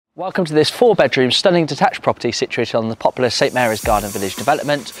Welcome to this 4-bedroom stunning detached property situated on the popular St Mary's Garden Village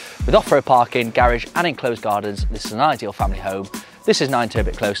development. With off-road parking, garage and enclosed gardens, this is an ideal family home. This is 9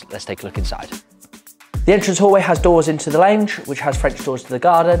 Turbit Close. Let's take a look inside. The entrance hallway has doors into the lounge, which has French doors to the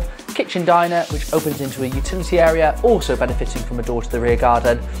garden, kitchen diner, which opens into a utility area, also benefiting from a door to the rear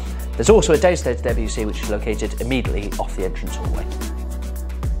garden. There's also a downstairs WC, which is located immediately off the entrance hallway.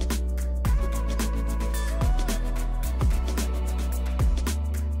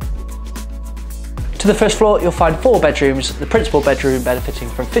 To the first floor, you'll find 4 bedrooms, the principal bedroom benefiting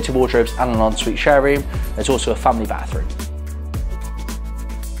from fitted wardrobes and an ensuite share room. There's also a family bathroom.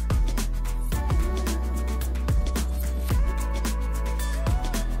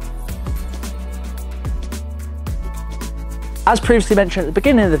 As previously mentioned at the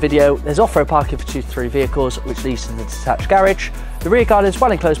beginning of the video, there's off-road parking for 2 to 3 vehicles, which leads to the detached garage. The rear garden is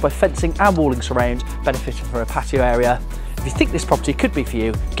well enclosed by fencing and walling surround, benefiting from a patio area. If you think this property could be for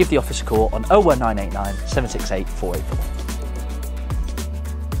you, give the office a call on 01989 768 484.